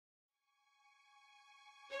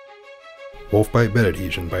Wolfbite Bed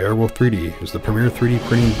Adhesion by Airwolf 3D is the premier 3D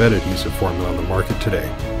printing bed adhesive formula on the market today.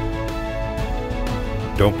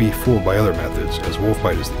 Don't be fooled by other methods, as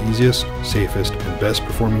Wolfbite is the easiest, safest, and best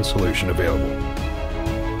performing solution available.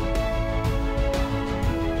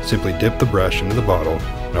 Simply dip the brush into the bottle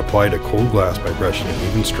and apply to cold glass by brushing in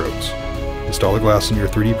even strokes. Install the glass in your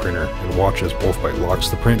 3D printer and watch as Wolfbite locks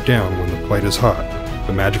the print down when the plate is hot,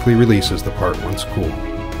 but magically releases the part once cool.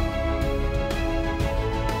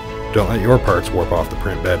 Don't let your parts warp off the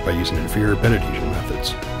print bed by using inferior bed adhesion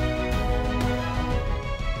methods.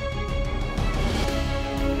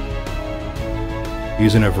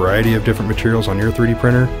 Using a variety of different materials on your 3D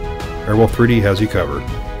printer, Airwolf 3D has you covered.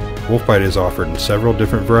 Wolfbite is offered in several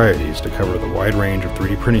different varieties to cover the wide range of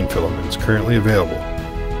 3D printing filaments currently available.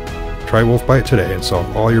 Try Wolfbite today and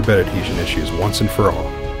solve all your bed adhesion issues once and for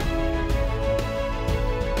all.